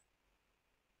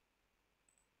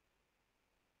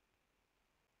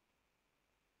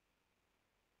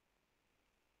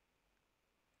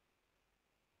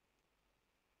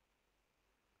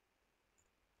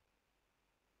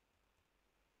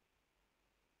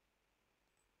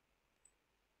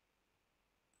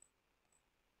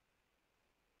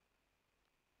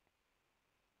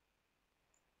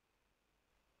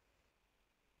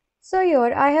 So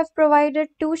here I have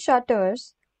provided two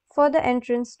shutters for the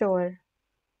entrance door.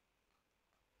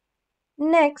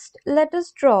 Next, let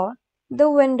us draw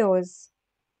the windows.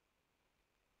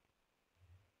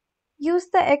 Use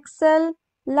the Excel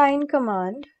line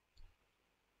command.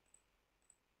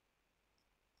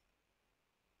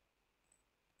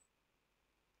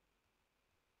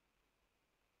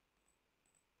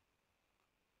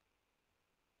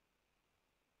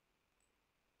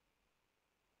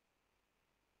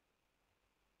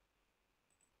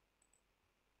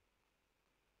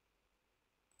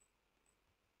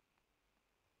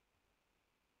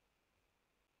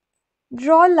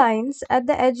 Draw lines at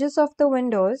the edges of the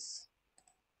windows.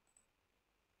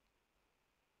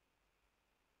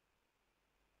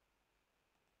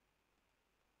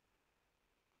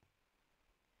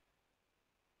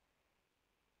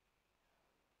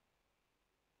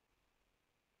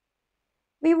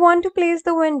 We want to place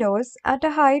the windows at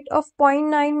a height of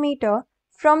 0.9 meter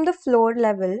from the floor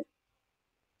level.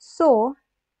 So,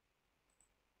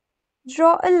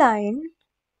 draw a line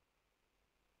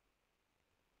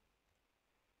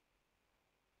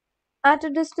at a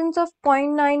distance of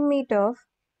 0.9 meter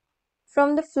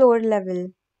from the floor level.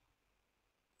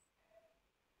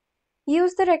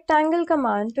 Use the rectangle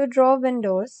command to draw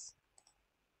windows.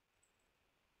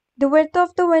 The width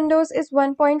of the windows is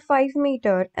 1.5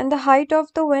 meter and the height of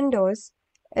the windows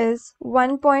is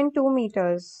 1.2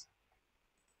 meters.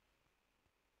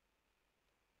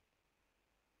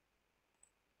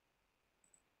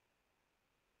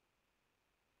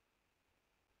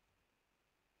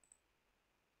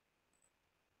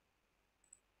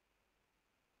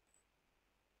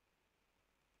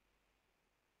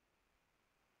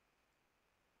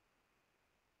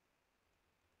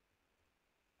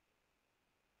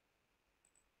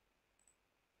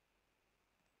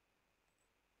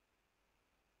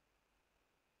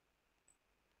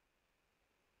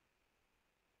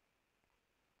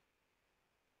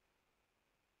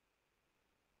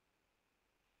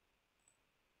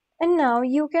 And now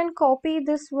you can copy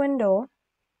this window,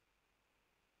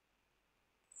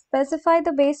 specify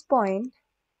the base point,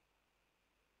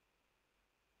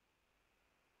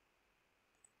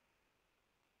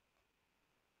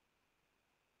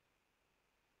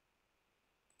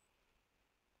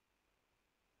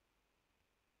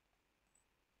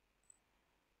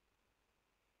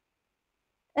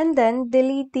 and then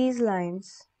delete these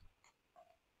lines.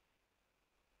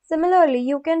 Similarly,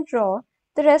 you can draw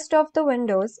the rest of the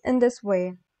windows in this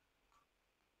way.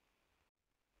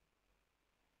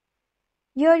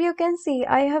 Here you can see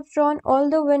I have drawn all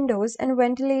the windows and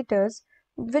ventilators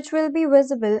which will be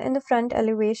visible in the front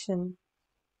elevation.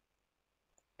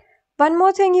 One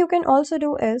more thing you can also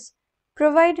do is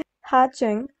provide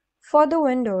hatching for the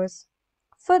windows.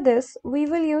 For this, we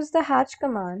will use the hatch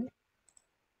command.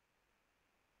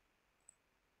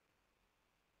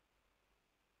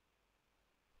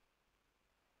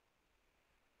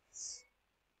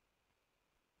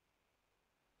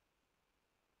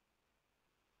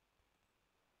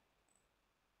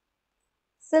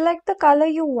 Select the color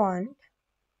you want.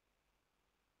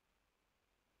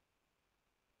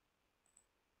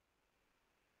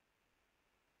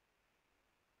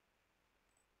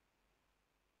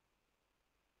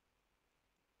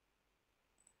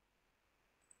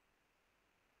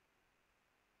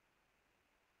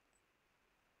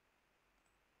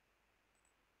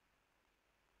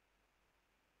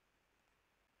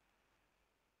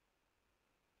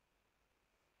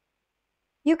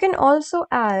 You can also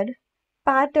add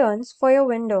patterns for your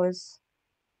windows.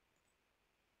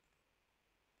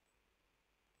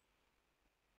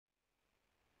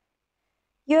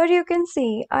 Here you can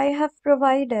see I have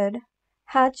provided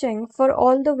hatching for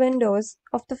all the windows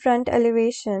of the front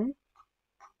elevation.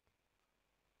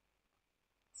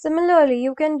 Similarly,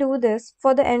 you can do this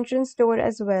for the entrance door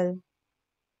as well.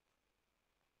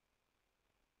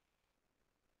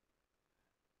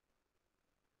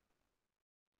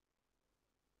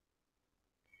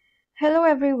 Hello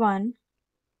everyone.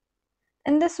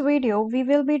 In this video, we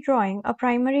will be drawing a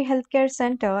primary healthcare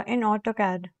center in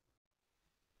AutoCAD.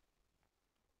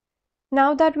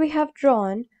 Now that we have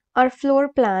drawn our floor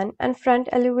plan and front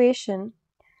elevation,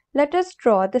 let us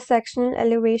draw the sectional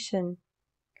elevation.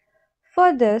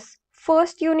 For this,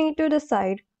 first you need to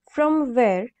decide from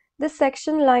where the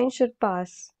section line should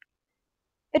pass.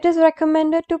 It is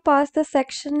recommended to pass the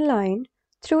section line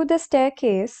through the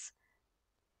staircase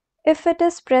if it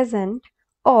is present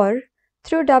or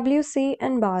through WC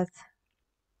and bath.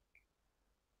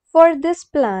 For this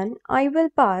plan, I will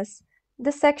pass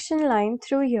the section line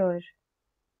through here.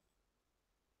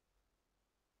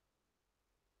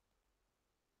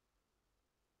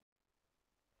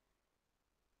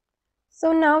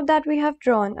 So now that we have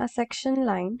drawn a section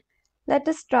line, let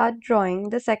us start drawing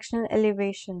the sectional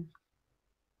elevation.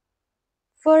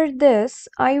 For this,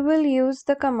 I will use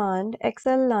the command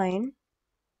XLine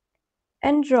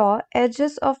and draw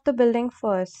edges of the building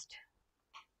first.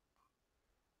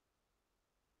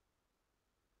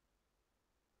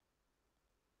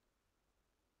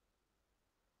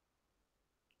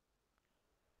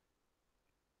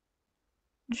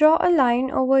 Draw a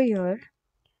line over here.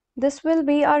 This will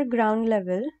be our ground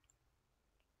level.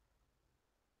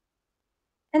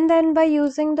 And then by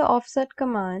using the offset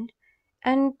command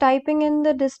and typing in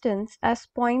the distance as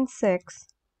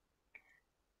 0.6,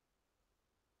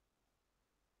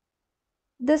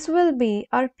 this will be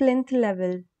our plinth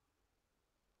level.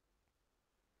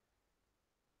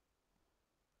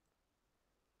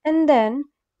 And then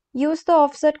use the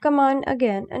offset command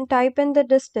again and type in the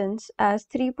distance as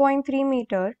 3.3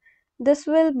 meter. This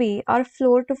will be our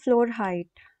floor to floor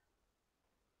height.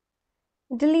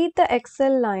 Delete the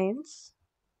Excel lines.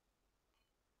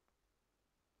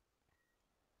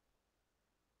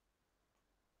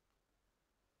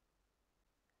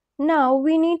 Now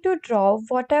we need to draw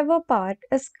whatever part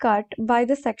is cut by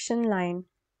the section line.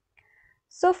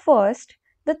 So first,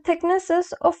 the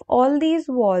thicknesses of all these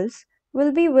walls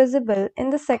will be visible in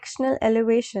the sectional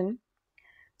elevation.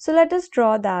 So let us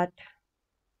draw that.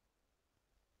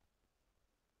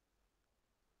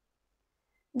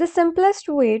 The simplest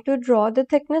way to draw the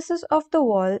thicknesses of the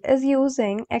wall is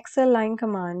using Excel line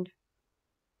command.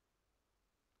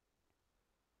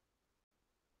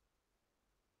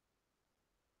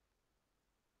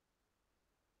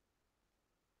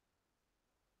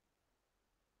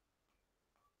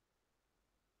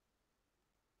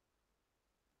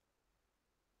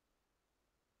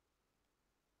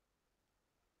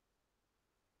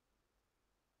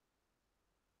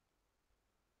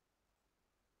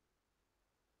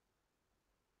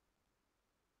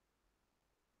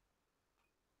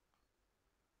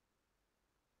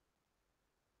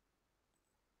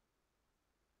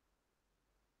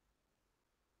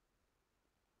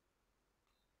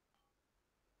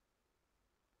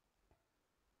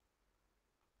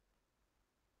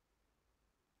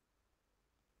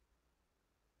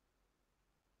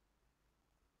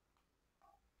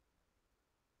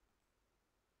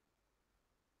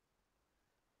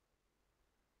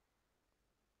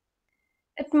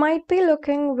 It might be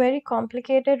looking very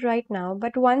complicated right now,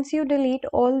 but once you delete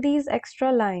all these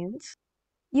extra lines,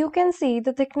 you can see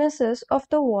the thicknesses of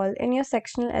the wall in your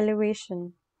sectional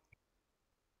elevation.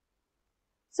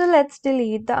 So let's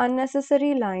delete the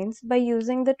unnecessary lines by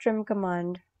using the trim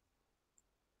command.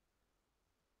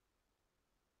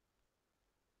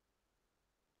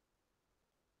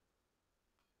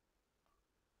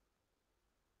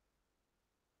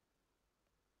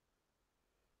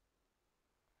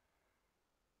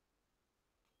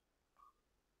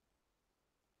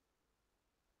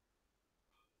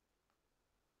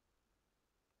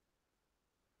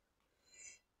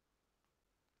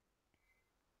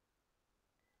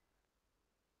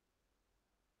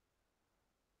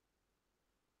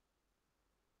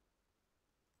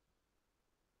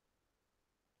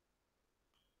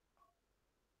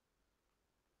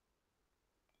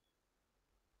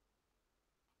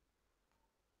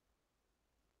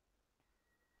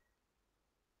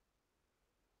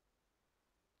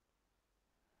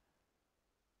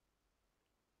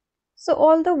 So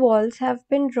all the walls have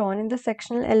been drawn in the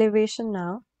sectional elevation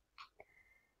now.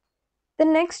 The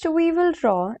next we will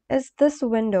draw is this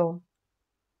window.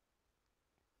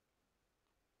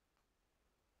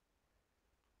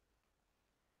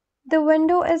 The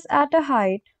window is at a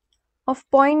height of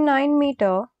 0.9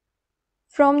 meter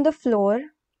from the floor.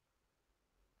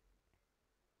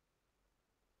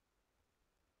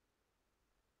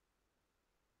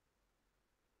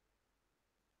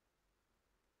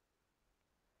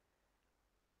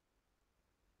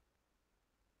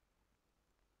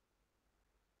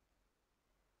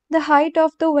 The height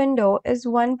of the window is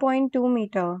 1.2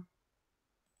 meter.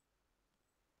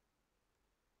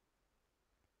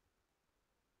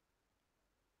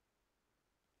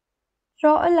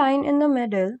 Draw a line in the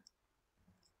middle.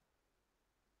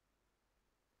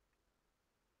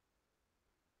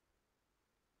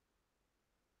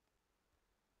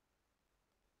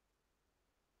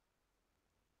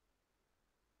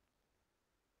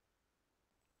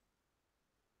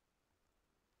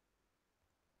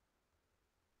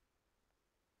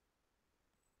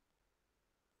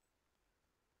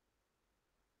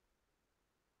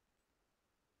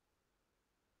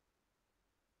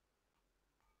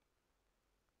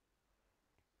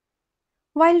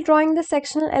 While drawing the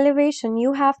sectional elevation,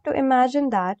 you have to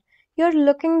imagine that you're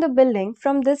looking the building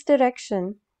from this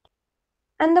direction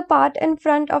and the part in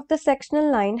front of the sectional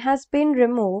line has been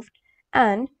removed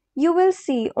and you will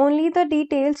see only the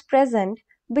details present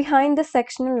behind the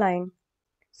sectional line.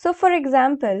 So for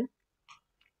example,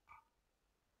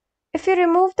 if you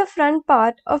remove the front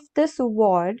part of this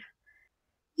ward,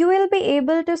 you will be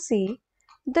able to see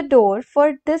the door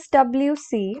for this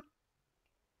WC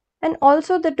and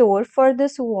also the door for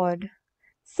this ward.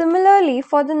 Similarly,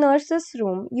 for the nurse's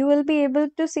room, you will be able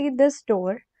to see this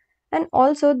door and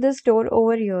also this door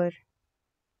over here.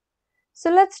 So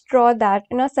let's draw that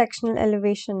in a sectional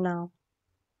elevation now.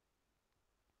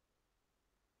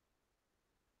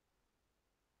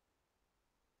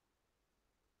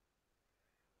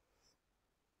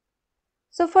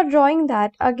 So for drawing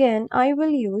that, again, I will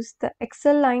use the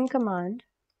Excel line command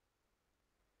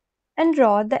and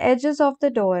draw the edges of the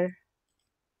door.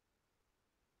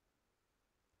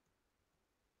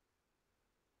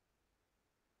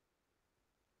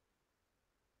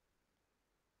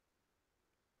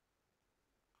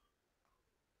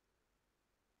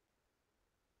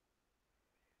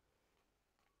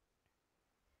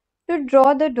 To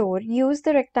draw the door, use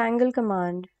the rectangle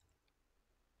command.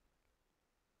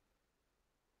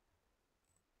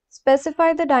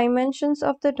 Specify the dimensions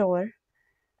of the door.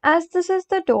 As this is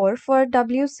the door for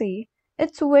WC,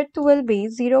 its width will be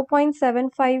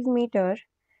 0.75 meter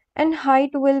and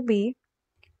height will be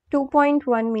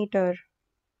 2.1 meter.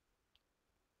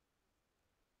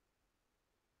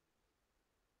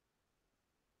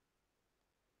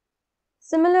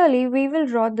 Similarly, we will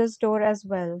draw this door as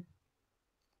well.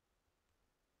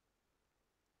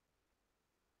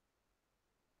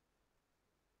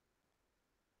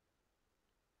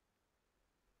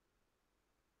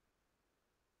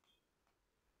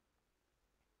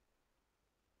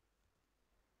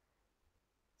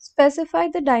 Specify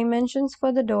the dimensions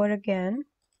for the door again.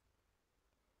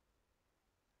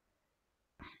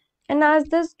 And as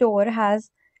this door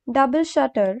has double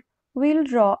shutter, we'll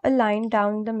draw a line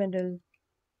down the middle.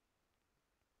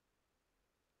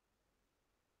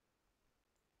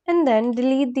 And then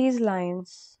delete these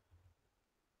lines.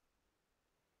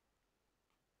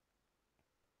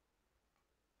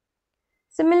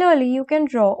 Similarly, you can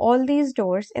draw all these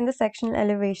doors in the sectional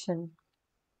elevation.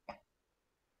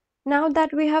 Now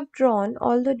that we have drawn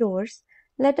all the doors,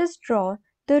 let us draw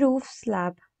the roof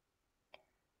slab.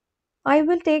 I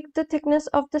will take the thickness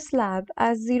of the slab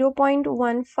as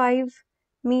 0.15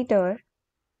 meter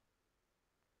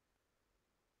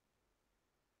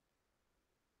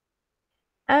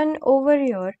and over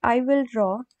here I will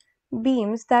draw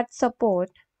beams that support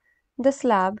the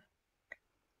slab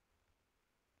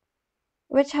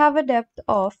which have a depth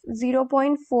of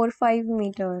 0.45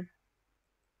 meter.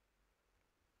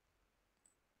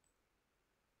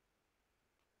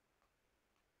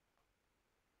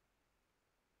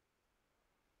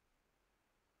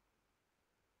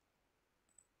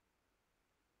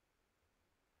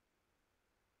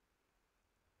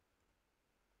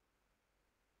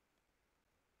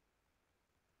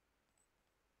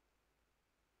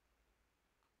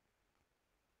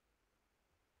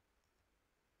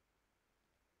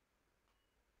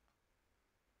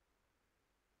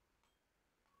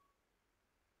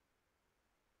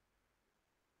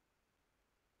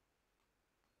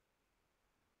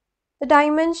 The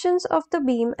dimensions of the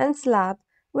beam and slab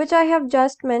which I have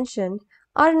just mentioned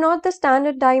are not the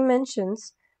standard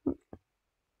dimensions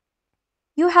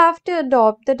You have to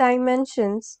adopt the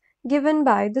dimensions given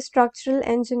by the structural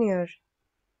engineer.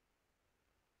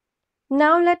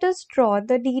 Now let us draw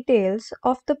the details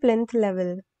of the plinth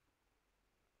level.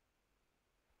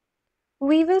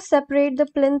 We will separate the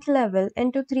plinth level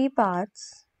into three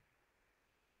parts.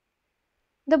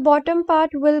 The bottom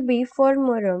part will be for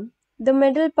murram, the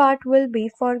middle part will be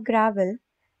for gravel,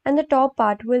 and the top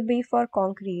part will be for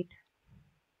concrete.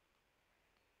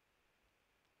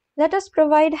 Let us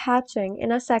provide hatching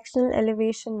in a sectional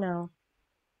elevation now.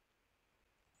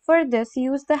 For this,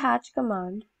 use the hatch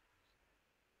command.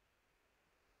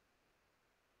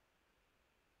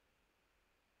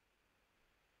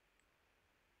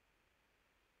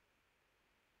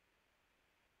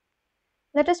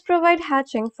 Let us provide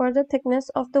hatching for the thickness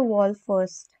of the wall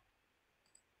first.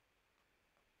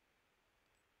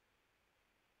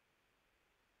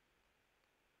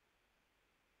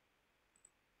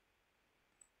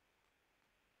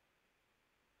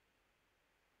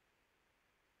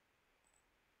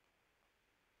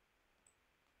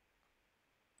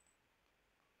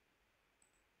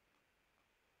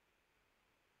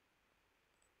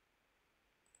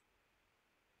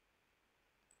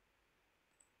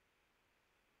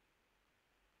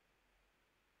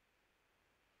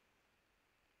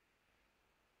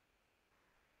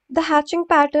 The hatching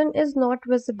pattern is not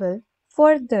visible.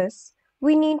 For this,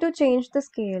 we need to change the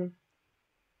scale.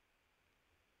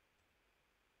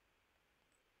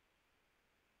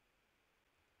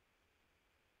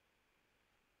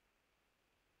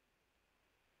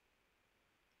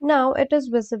 Now it is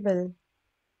visible.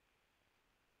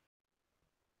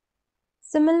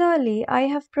 Similarly, I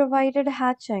have provided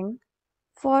hatching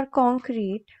for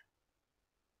concrete,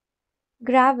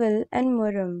 gravel, and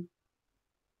murram.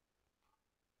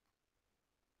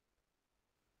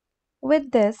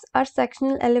 With this, our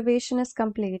sectional elevation is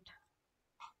complete.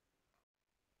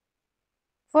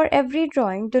 For every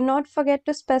drawing, do not forget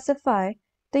to specify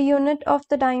the unit of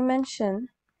the dimension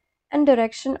and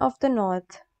direction of the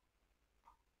north.